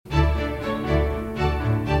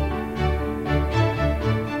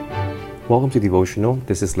Welcome to Devotional.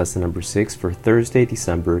 This is lesson number 6 for Thursday,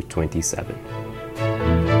 December 27.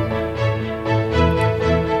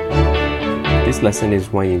 This lesson is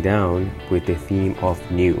winding down with the theme of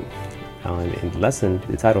new. And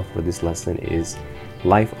the title for this lesson is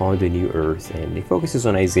Life on the New Earth, and it focuses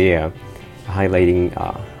on Isaiah, highlighting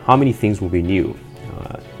how many things will be new.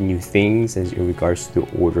 New things as in regards to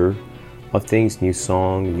the order of things, new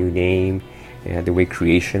song, new name, the way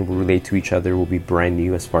creation will relate to each other will be brand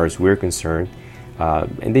new as far as we're concerned.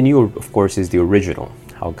 And the new, of course, is the original,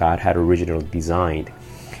 how God had originally designed.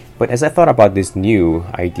 But as I thought about this new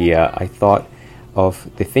idea, I thought of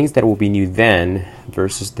the things that will be new then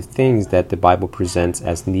versus the things that the Bible presents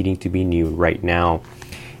as needing to be new right now.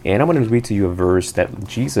 And I'm going to read to you a verse that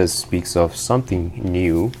Jesus speaks of something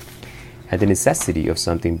new and the necessity of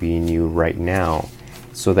something being new right now,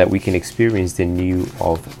 so that we can experience the new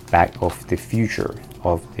of the future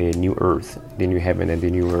of the new earth, the new heaven and the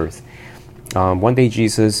new earth. One day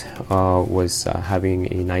Jesus was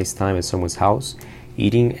having a nice time at someone's house,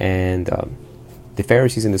 eating, and the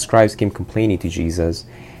Pharisees and the scribes came complaining to Jesus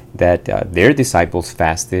that their disciples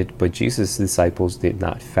fasted, but Jesus' disciples did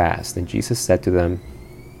not fast. And Jesus said to them,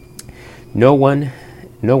 No one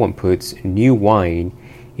puts new wine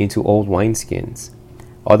into old wineskins.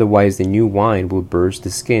 Otherwise, the new wine will burst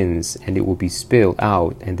the skins, and it will be spilled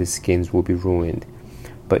out, and the skins will be ruined.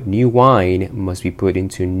 But new wine must be put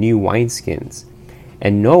into new wineskins.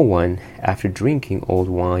 And no one, after drinking old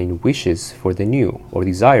wine, wishes for the new, or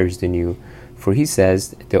desires the new, for he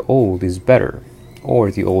says the old is better,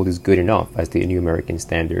 or the old is good enough, as the New American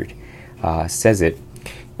Standard says it.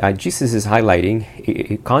 Jesus is highlighting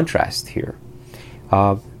a contrast here.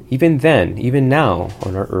 Even now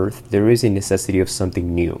on our earth, there is a necessity of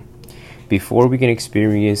something new. Before we can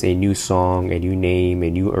experience a new song, a new name, a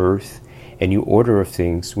new earth, a new order of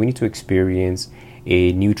things, we need to experience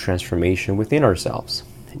a new transformation within ourselves.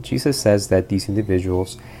 Jesus says that these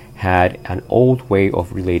individuals had an old way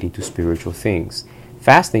of relating to spiritual things.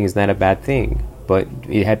 Fasting is not a bad thing, but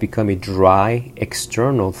it had become a dry,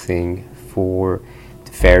 external thing for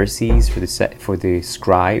the Pharisees, for the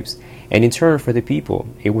scribes, and in turn for the people.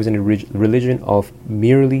 It was a religion of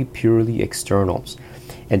purely externals.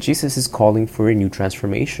 And Jesus is calling for a new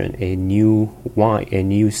transformation, a new wine, a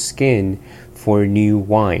new skin for new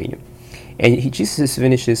wine. And Jesus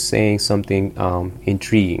finishes saying something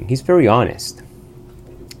intriguing. He's very honest.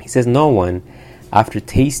 He says, no one, after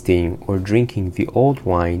tasting or drinking the old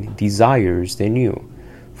wine, desires the new.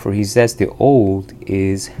 For he says the old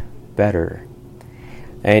is better.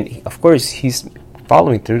 And of course, he's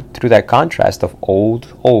following through that contrast of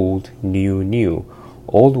old, new.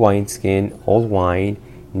 Old wineskin, old wine,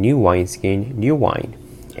 new wineskin, new wine.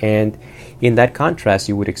 And in that contrast,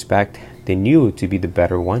 you would expect the new to be the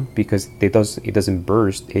better one, because it doesn't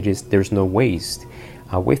burst. There's no waste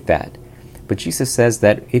with that. But Jesus says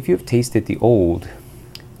that if you've tasted the old,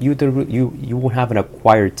 you will have an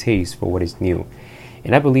acquired taste for what is new.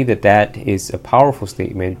 And I believe that is a powerful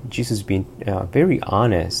statement. Jesus being very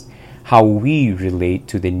honest how we relate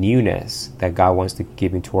to the newness that God wants to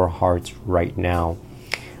give into our hearts right now.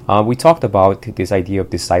 We talked about this idea of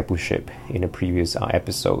discipleship in a previous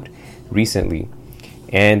episode recently,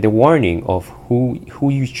 and the warning of who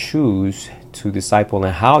you choose to disciple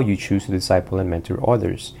and how you choose to disciple and mentor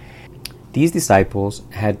others. These disciples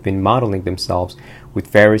had been modeling themselves with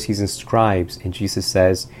Pharisees and scribes, and Jesus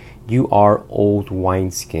says, you are old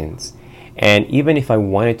wineskins. And even if I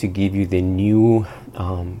wanted to give you the new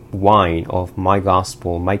wine of my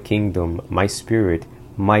gospel, my kingdom, my spirit,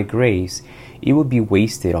 my grace, it would be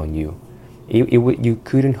wasted on you. You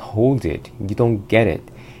couldn't hold it. You don't get it.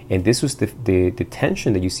 And this was the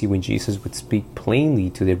tension that you see when Jesus would speak plainly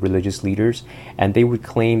to the religious leaders, and they would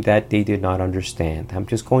claim that they did not understand. I'm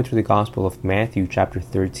just going through the Gospel of Matthew chapter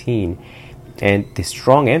 13, and the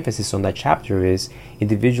strong emphasis on that chapter is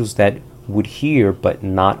individuals that would hear but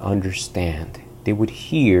not understand. They would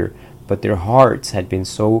hear, but their hearts had been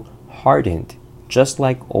so hardened, just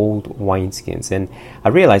like old wineskins. And I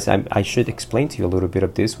realized I should explain to you a little bit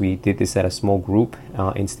of this. We did this at a small group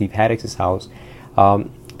in Steve Haddock's house.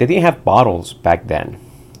 They didn't have bottles back then.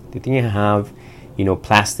 They didn't have,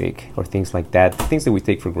 plastic or things like that, things that we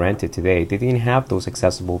take for granted today. They didn't have those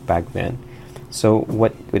accessible back then. So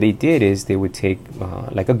what they did is they would take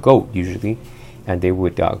like a goat usually, and they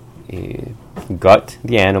would gut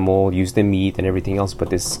the animal, use the meat and everything else, but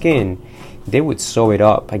the skin, they would sew it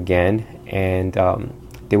up again, and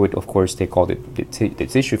they would, of course, take all the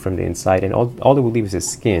tissue from the inside, and all they would leave is the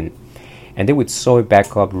skin, and they would sew it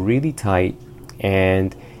back up really tight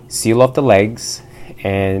and seal off the legs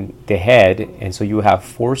and the head, and so you have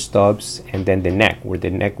four stubs, and then the neck, where the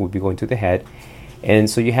neck would be going to the head. And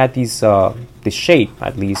so you had these the shape,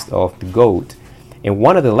 at least, of the goat, and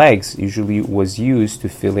one of the legs usually was used to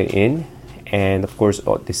fill it in. And of course,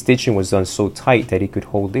 the stitching was done so tight that it could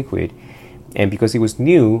hold liquid. And because it was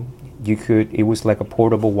new, it was like a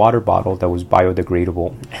portable water bottle that was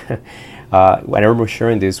biodegradable. I remember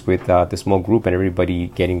sharing this with the small group, and everybody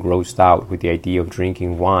getting grossed out with the idea of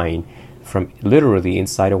drinking wine from literally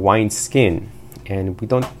inside a wine skin. And we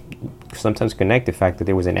don't sometimes connect the fact that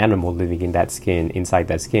there was an animal living in that skin, inside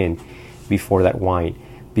that skin, before that wine.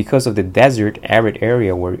 Because of the desert, arid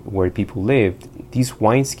area where people lived, these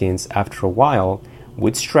wineskins, after a while,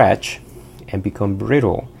 would stretch and become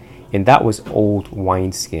brittle. And that was old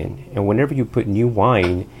wineskin. And whenever you put new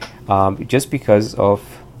wine, just because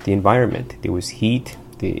of the environment, there was heat,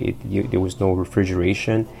 there was no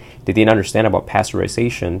refrigeration. They didn't understand about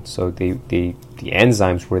pasteurization, so the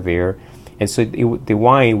enzymes were there. And so the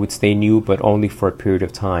wine would stay new, but only for a period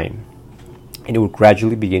of time. And it would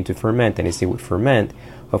gradually begin to ferment. And as it would ferment,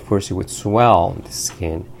 of course, it would swell the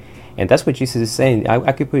skin. And that's what Jesus is saying.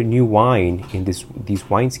 I could put new wine in these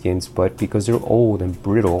wineskins, but because they're old and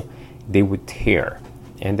brittle, they would tear.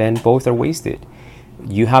 And then both are wasted.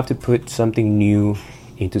 You have to put something new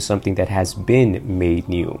into something that has been made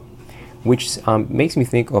new, which makes me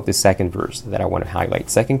think of the second verse that I want to highlight.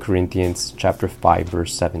 2 Corinthians chapter 5,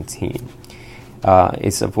 verse 17.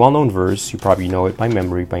 It's a well-known verse. You probably know it by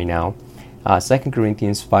memory by now. 2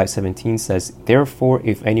 Corinthians 5:17 says, "Therefore,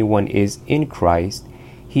 if anyone is in Christ,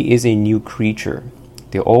 he is a new creature.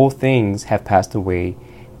 The old things have passed away.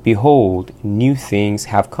 Behold, new things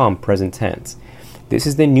have come," present tense. This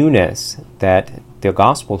is the newness that the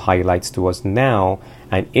gospel highlights to us now,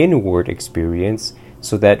 an inward experience,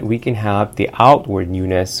 so that we can have the outward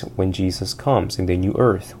newness when Jesus comes in the new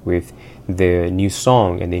earth with the new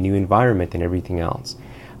song and the new environment and everything else.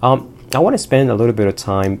 I want to spend a little bit of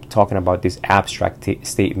time talking about this abstract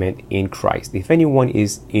statement, in Christ. If anyone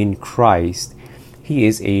is in Christ, he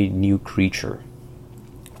is a new creature.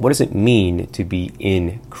 What does it mean to be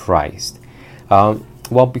in Christ?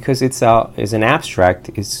 Well, because it's an abstract,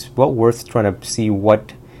 it's well worth trying to see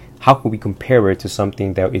how can we compare it to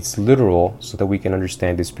something that it's literal, so that we can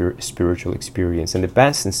understand the spiritual experience. And the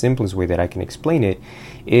best and simplest way that I can explain it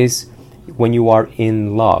is when you are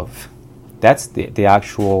in love. That's the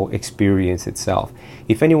actual experience itself.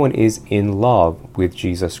 If anyone is in love with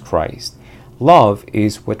Jesus Christ, love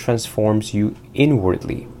is what transforms you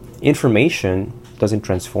inwardly. Information doesn't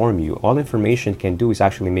transform you. All information can do is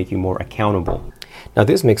actually make you more accountable. Now,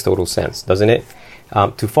 this makes total sense, doesn't it?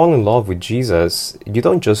 To fall in love with Jesus, you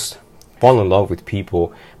don't just fall in love with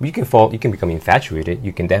people. You can become infatuated.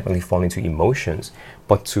 You can definitely fall into emotions.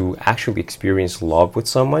 But to actually experience love with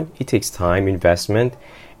someone, it takes time, investment,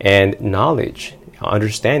 and knowledge,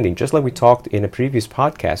 understanding. Just like we talked in a previous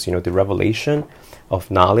podcast, the revelation of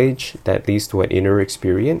knowledge that leads to an inner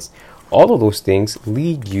experience. All of those things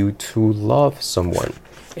lead you to love someone.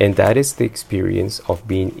 And that is the experience of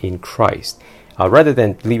being in Christ. Rather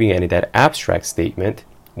than leaving it in that abstract statement,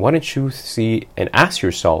 why don't you see and ask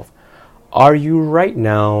yourself, are you right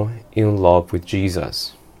now in love with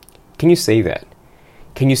Jesus? Can you say that?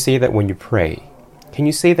 Can you say that when you pray? Can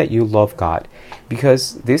you say that you love God?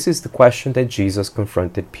 Because this is the question that Jesus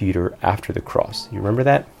confronted Peter after the cross. You remember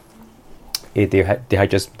that? They had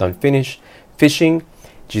just done fishing.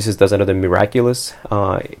 Jesus does another miraculous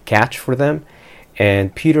catch for them.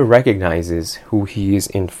 And Peter recognizes who he is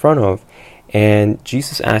in front of. And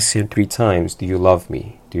Jesus asks him 3 times, "Do you love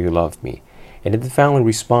me? Do you love me?" And in the following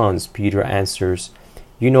response, Peter answers,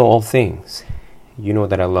 "You know all things. You know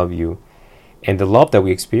that I love you." And the love that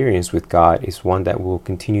we experience with God is one that will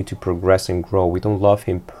continue to progress and grow. We don't love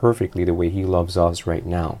him perfectly the way he loves us right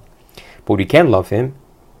now, but we can love him.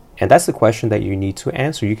 And that's the question that you need to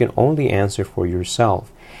answer. You can only answer for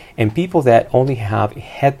yourself. And people that only have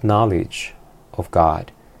head knowledge of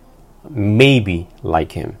God maybe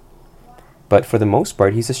like him, but for the most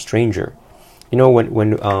part, he's a stranger.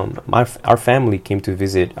 When our family came to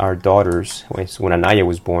visit our daughters when Anaya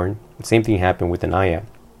was born, the same thing happened with Anaya.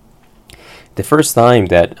 The first time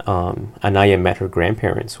that Anaya met her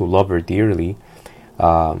grandparents, who love her dearly,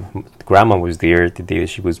 Grandma was there the day that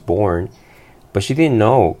she was born, but she didn't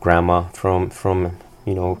know Grandma from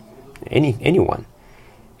anyone.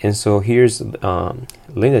 And so here's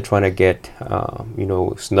Linda trying to get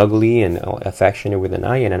snuggly and affectionate with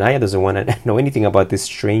Anaya, and Anaya doesn't want to know anything about this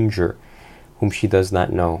stranger whom she does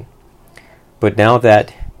not know. But now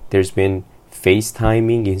that there's been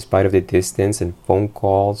FaceTiming in spite of the distance and phone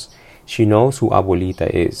calls, She knows who Abuelita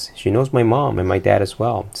is. She knows my mom and my dad as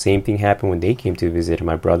well. Same thing happened when they came to visit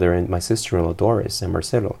my brother and my sister-in-law, Doris and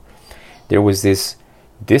Marcelo. There was this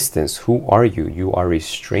distance. Who are you? You are a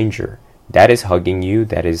stranger. That is hugging you.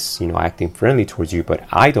 That is, acting friendly towards you, but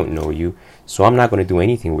I don't know you, so I'm not going to do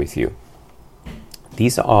anything with you.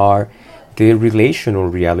 These are the relational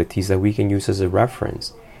realities that we can use as a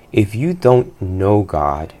reference. If you don't know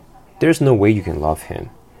God, there's no way you can love Him.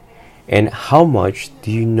 And how much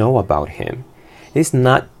do you know about Him? It's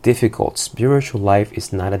not difficult. Spiritual life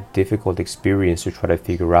is not a difficult experience to try to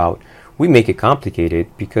figure out. We make it complicated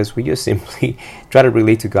because we just simply try to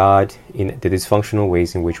relate to God in the dysfunctional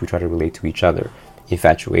ways in which we try to relate to each other.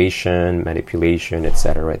 Infatuation, manipulation,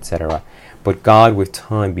 etc., etc. But God, with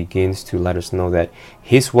time, begins to let us know that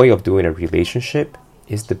His way of doing a relationship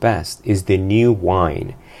is the best, is the new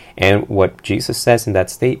wine. And what Jesus says in that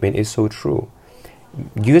statement is so true.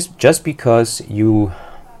 Just because you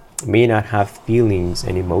may not have feelings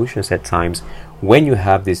and emotions at times when you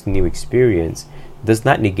have this new experience does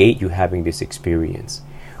not negate you having this experience.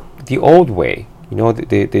 The old way,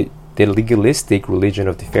 the legalistic religion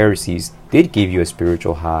of the Pharisees did give you a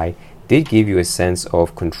spiritual high, did give you a sense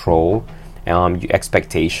of control,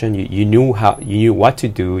 expectation. You knew what to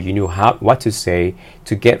do, you knew what to say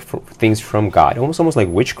to get things from God. Almost like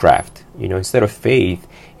witchcraft. Instead of faith,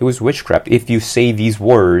 it was witchcraft. If you say these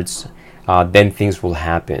words, then things will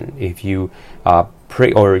happen. If you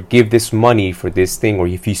pray or give this money for this thing, or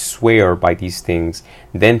if you swear by these things,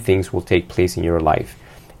 then things will take place in your life.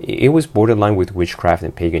 It was borderline with witchcraft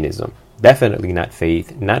and paganism. Definitely not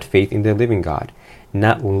faith in the living God,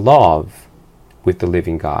 not love with the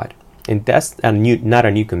living God. And that's not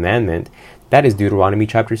a new commandment. That is Deuteronomy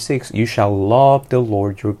chapter 6. You shall love the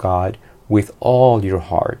Lord your God with all your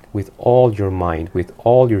heart, with all your mind, with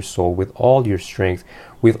all your soul, with all your strength,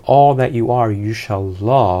 with all that you are. You shall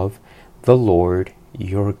love the Lord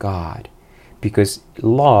your God. Because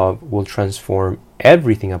love will transform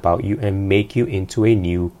everything about you and make you into a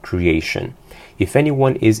new creation. If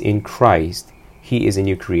anyone is in Christ, he is a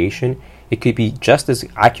new creation. It could be just as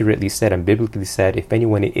accurately said and biblically said, if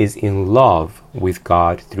anyone is in love with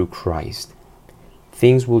God through Christ.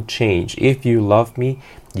 Things will change. If you love me,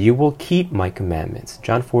 you will keep my commandments.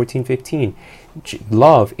 John 14:15.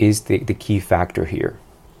 Love is the key factor here.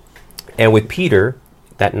 And with Peter,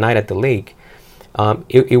 that night at the lake,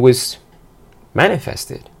 it was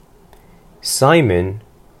manifested. Simon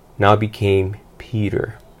now became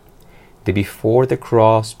Peter. The before the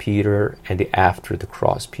cross Peter and the after the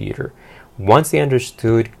cross Peter. Once they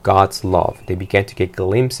understood God's love, they began to get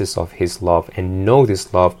glimpses of His love and know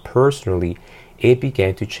this love personally. It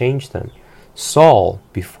began to change them. Saul,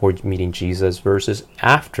 before meeting Jesus, versus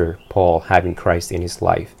after Paul having Christ in his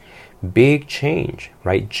life. Big change,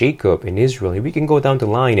 right? Jacob in Israel. And we can go down the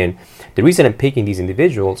line. And the reason I'm picking these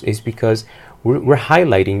individuals is because we're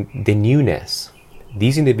highlighting the newness.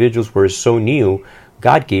 These individuals were so new,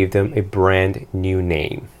 God gave them a brand new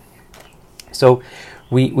name. So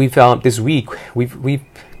we found this week, we've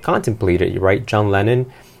contemplated, right? John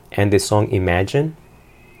Lennon and the song Imagine.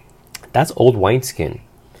 That's old wineskin.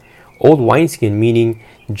 Old wineskin meaning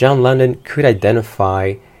John Lennon could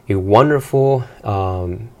identify a wonderful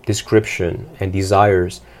description and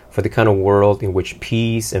desires for the kind of world in which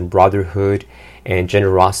peace and brotherhood and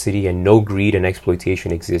generosity and no greed and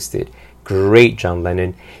exploitation existed. Great, John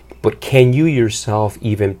Lennon. But can you yourself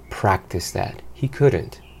even practice that? He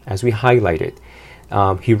couldn't, as we highlighted.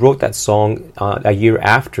 He wrote that song a year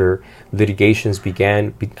after litigations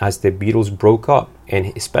began as the Beatles broke up.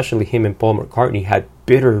 And especially him and Paul McCartney had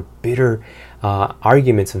bitter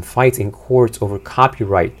arguments and fights in courts over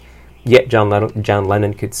copyright. Yet John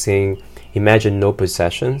Lennon could sing, Imagine No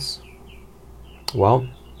Possessions. Well,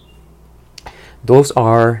 those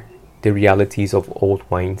are the realities of old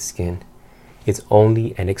wineskin. It's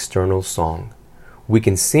only an external song. We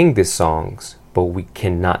can sing these songs, but we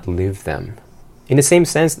cannot live them. In the same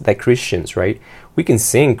sense that Christians, right? We can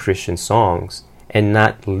sing Christian songs and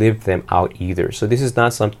not live them out either. So this is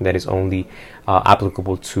not something that is only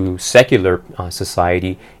applicable to secular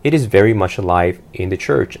society. It is very much alive in the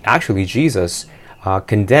church. Actually, Jesus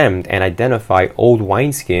condemned and identified old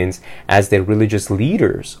wineskins as the religious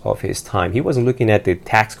leaders of his time. He wasn't looking at the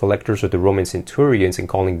tax collectors or the Roman centurions and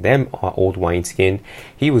calling them old wineskin.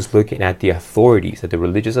 He was looking at the authorities, at the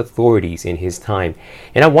religious authorities in his time.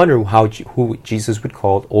 And I wonder who Jesus would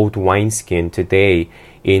call old wineskin today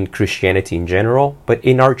in Christianity in general, but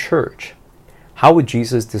in our church. How would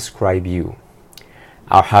Jesus describe you?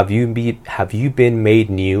 Have you been made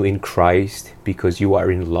new in Christ because you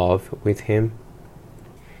are in love with Him?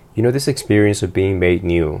 This experience of being made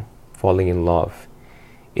new, falling in love,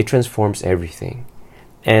 It transforms everything.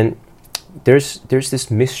 And there's this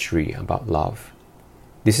mystery about love.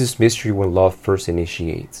 This is mystery when love first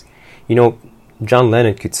initiates. You know, John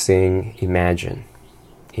Lennon could sing Imagine,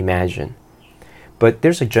 Imagine. But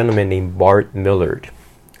there's a gentleman named Bart Millard.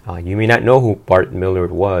 You may not know who Bart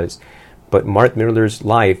Millard was, but Bart Millard's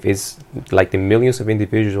life is like the millions of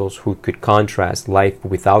individuals who could contrast life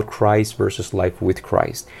without Christ versus life with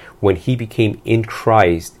Christ. When he became in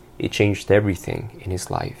Christ, it changed everything in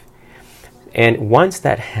his life. And once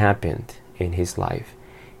that happened in his life,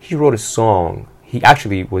 he wrote a song. He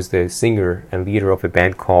actually was the singer and leader of a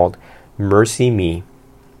band called Mercy Me.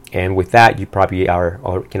 And with that, you probably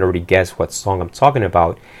can already guess what song I'm talking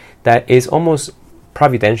about. That is almost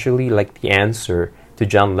providentially like the answer to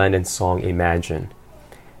John Lennon's song Imagine.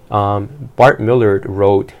 Bart Millard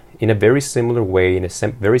wrote in a very similar way, in a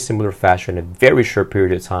very similar fashion, in a very short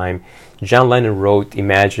period of time. John Lennon wrote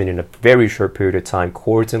Imagine in a very short period of time,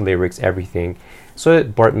 chords and lyrics, everything. So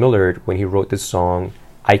Bart Millard, when he wrote this song,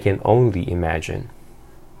 I Can Only Imagine.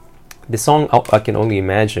 The song I Can Only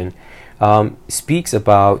Imagine speaks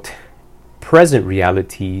about present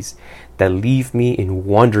realities that leave me in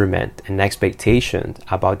wonderment and expectation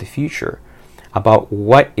about the future, about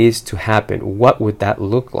what is to happen. What would that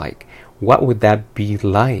look like? What would that be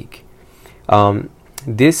like?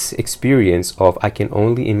 This experience of I Can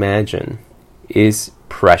Only Imagine is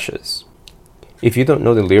precious. If you don't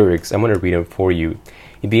know the lyrics, I'm going to read them for you.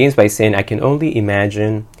 It begins by saying, I can only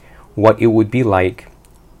imagine what it would be like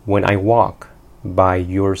when I walk by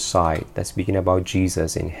your side. That's speaking about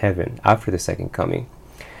Jesus in heaven after the second coming.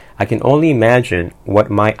 I can only imagine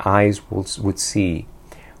what my eyes would see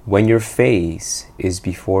when your face is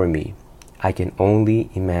before me. I can only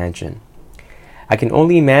imagine. I can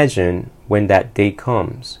only imagine when that day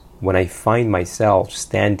comes, when I find myself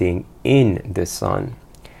standing in the sun.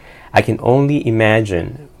 I can only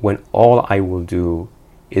imagine when all I will do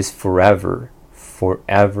is forever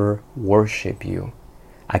worship you.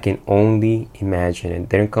 I can only imagine. And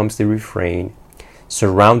then comes the refrain,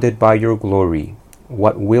 surrounded by your glory,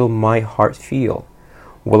 what will my heart feel?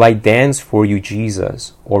 Will I dance for you,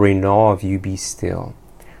 Jesus, or in awe of you be still?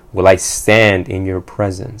 Will I stand in your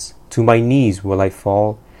presence? To my knees will I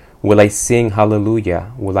fall? Will I sing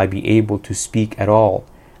hallelujah? Will I be able to speak at all?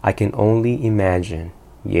 I can only imagine.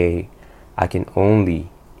 Yea, I can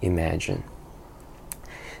only imagine.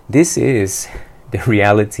 This is the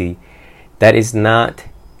reality that is not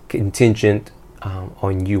contingent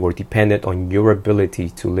on you or dependent on your ability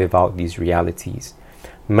to live out these realities.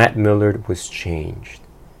 Matt Millard was changed.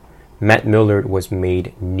 Matt Millard was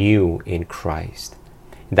made new in Christ.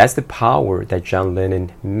 That's the power that John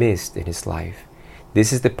Lennon missed in his life.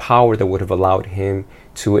 This is the power that would have allowed him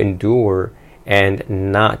to endure and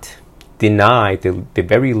not deny the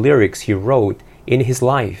very lyrics he wrote in his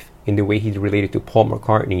life, in the way he related to Paul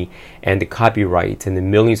McCartney and the copyright and the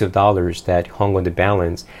millions of dollars that hung on the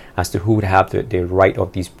balance as to who would have the right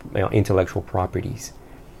of these intellectual properties.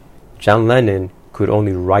 John Lennon could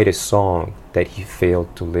only write a song that he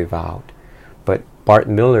failed to live out. But Bart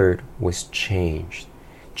Millard was changed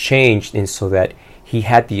in so that he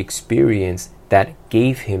had the experience that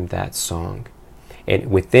gave him that song. And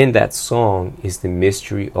within that song is the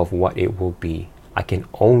mystery of what it will be. I can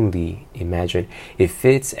only imagine. If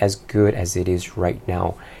it's as good as it is right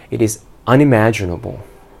now, it is unimaginable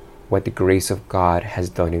what the grace of God has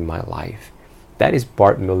done in my life. That is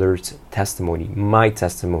Bart Millard's testimony, my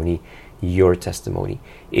testimony, your testimony.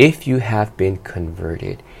 If you have been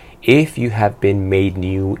converted, if you have been made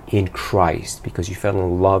new in Christ because you fell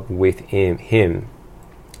in love with Him,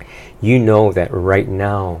 you know that right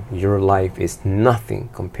now your life is nothing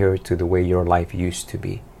compared to the way your life used to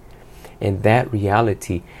be. And that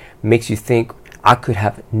reality makes you think, I could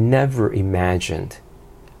have never imagined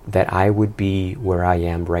that I would be where I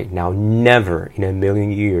am right now. Never in a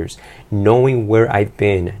million years. Knowing where I've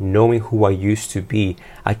been, knowing who I used to be,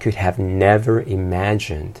 I could have never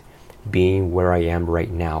imagined being where I am right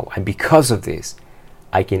now. And because of this,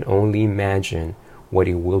 I can only imagine what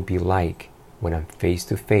it will be like when I'm face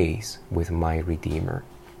to face with my Redeemer.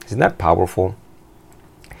 Isn't that powerful?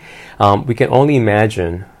 We can only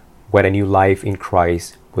imagine what a new life in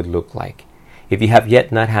Christ would look like. If you have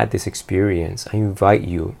yet not had this experience, I invite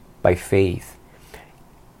you by faith,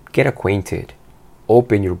 get acquainted.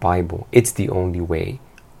 Open your Bible. It's the only way.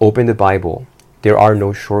 Open the Bible. There are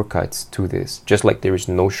no shortcuts to this, just like there is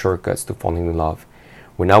no shortcuts to falling in love.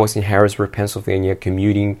 When I was in Harrisburg, Pennsylvania,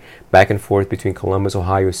 commuting back and forth between Columbus,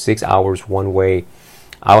 Ohio, 6 hours one way,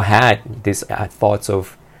 I had this thoughts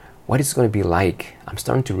of what it's going to be like. I'm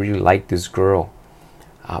starting to really like this girl.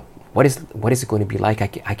 what is it going to be like?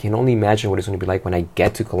 I can only imagine what it's going to be like when I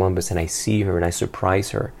get to Columbus and I see her and I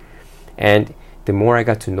surprise her. And the more I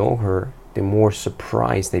got to know her, the more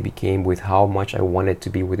surprised I became with how much I wanted to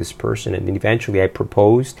be with this person. And then eventually I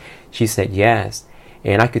proposed. She said yes.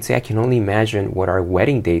 And I could say I can only imagine what our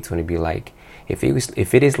wedding date's going to be like. If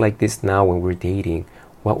it is like this now when we're dating,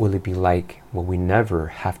 what will it be like when we never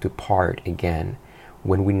have to part again?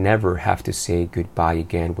 When we never have to say goodbye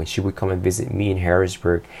again? When she would come and visit me in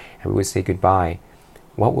Harrisburg and we would say goodbye,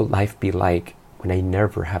 what will life be like when I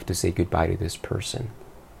never have to say goodbye to this person?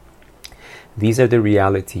 These are the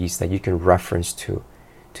realities that you can reference to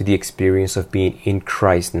the experience of being in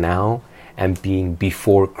Christ now and being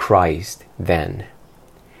before Christ then.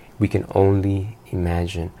 We can only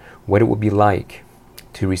imagine what it would be like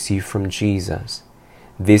to receive from Jesus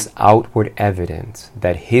this outward evidence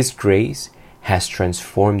that His grace has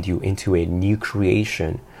transformed you into a new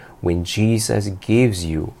creation when Jesus gives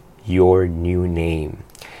you your new name.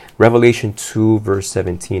 Revelation 2 verse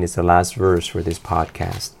 17 is the last verse for this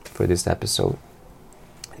podcast, for this episode.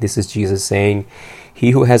 This is Jesus saying,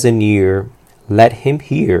 "He who has an ear, let him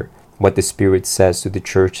hear what the Spirit says to the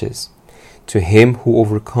churches. To him who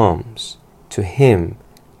overcomes, to him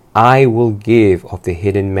I will give of the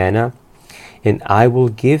hidden manna, and I will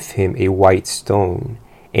give him a white stone,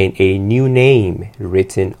 and a new name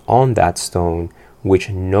written on that stone, which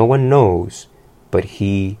no one knows but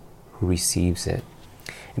he who receives it."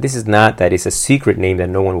 This is not that it's a secret name that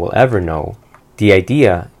no one will ever know. The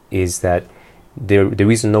idea is that the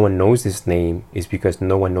reason no one knows this name is because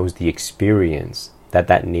no one knows the experience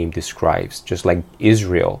that name describes. Just like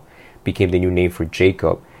Israel became the new name for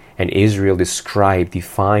Jacob, and Israel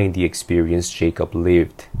defined the experience Jacob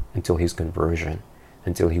lived until his conversion,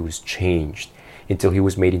 until he was changed, until he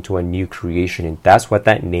was made into a new creation. And that's what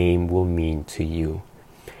that name will mean to you.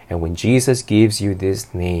 And when Jesus gives you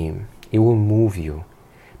this name, it will move you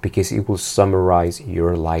because it will summarize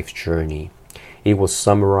your life journey. It will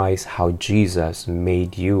summarize how Jesus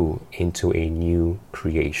made you into a new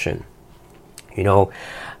creation. You know,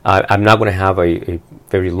 I'm not going to have a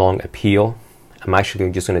very long appeal. I'm actually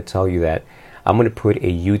just going to tell you that I'm going to put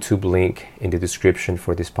a YouTube link in the description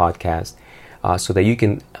for this podcast so that you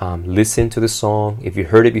can listen to the song. If you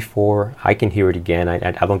heard it before, I can hear it again.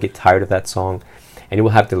 I don't get tired of that song. And it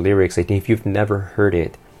will have the lyrics. I think if you've never heard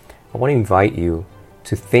it, I want to invite you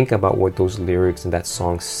to think about what those lyrics and that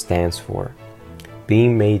song stands for.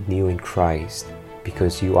 Being made new in Christ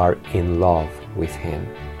because you are in love with Him.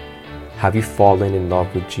 Have you fallen in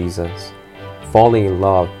love with Jesus? Falling in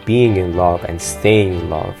love, being in love, and staying in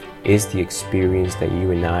love is the experience that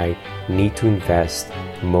you and I need to invest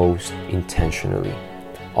most intentionally.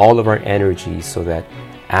 All of our energy so that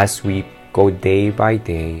as we go day by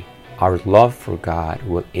day, our love for God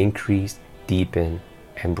will increase, deepen,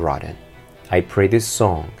 and broaden. I pray this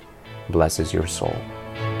song blesses your soul.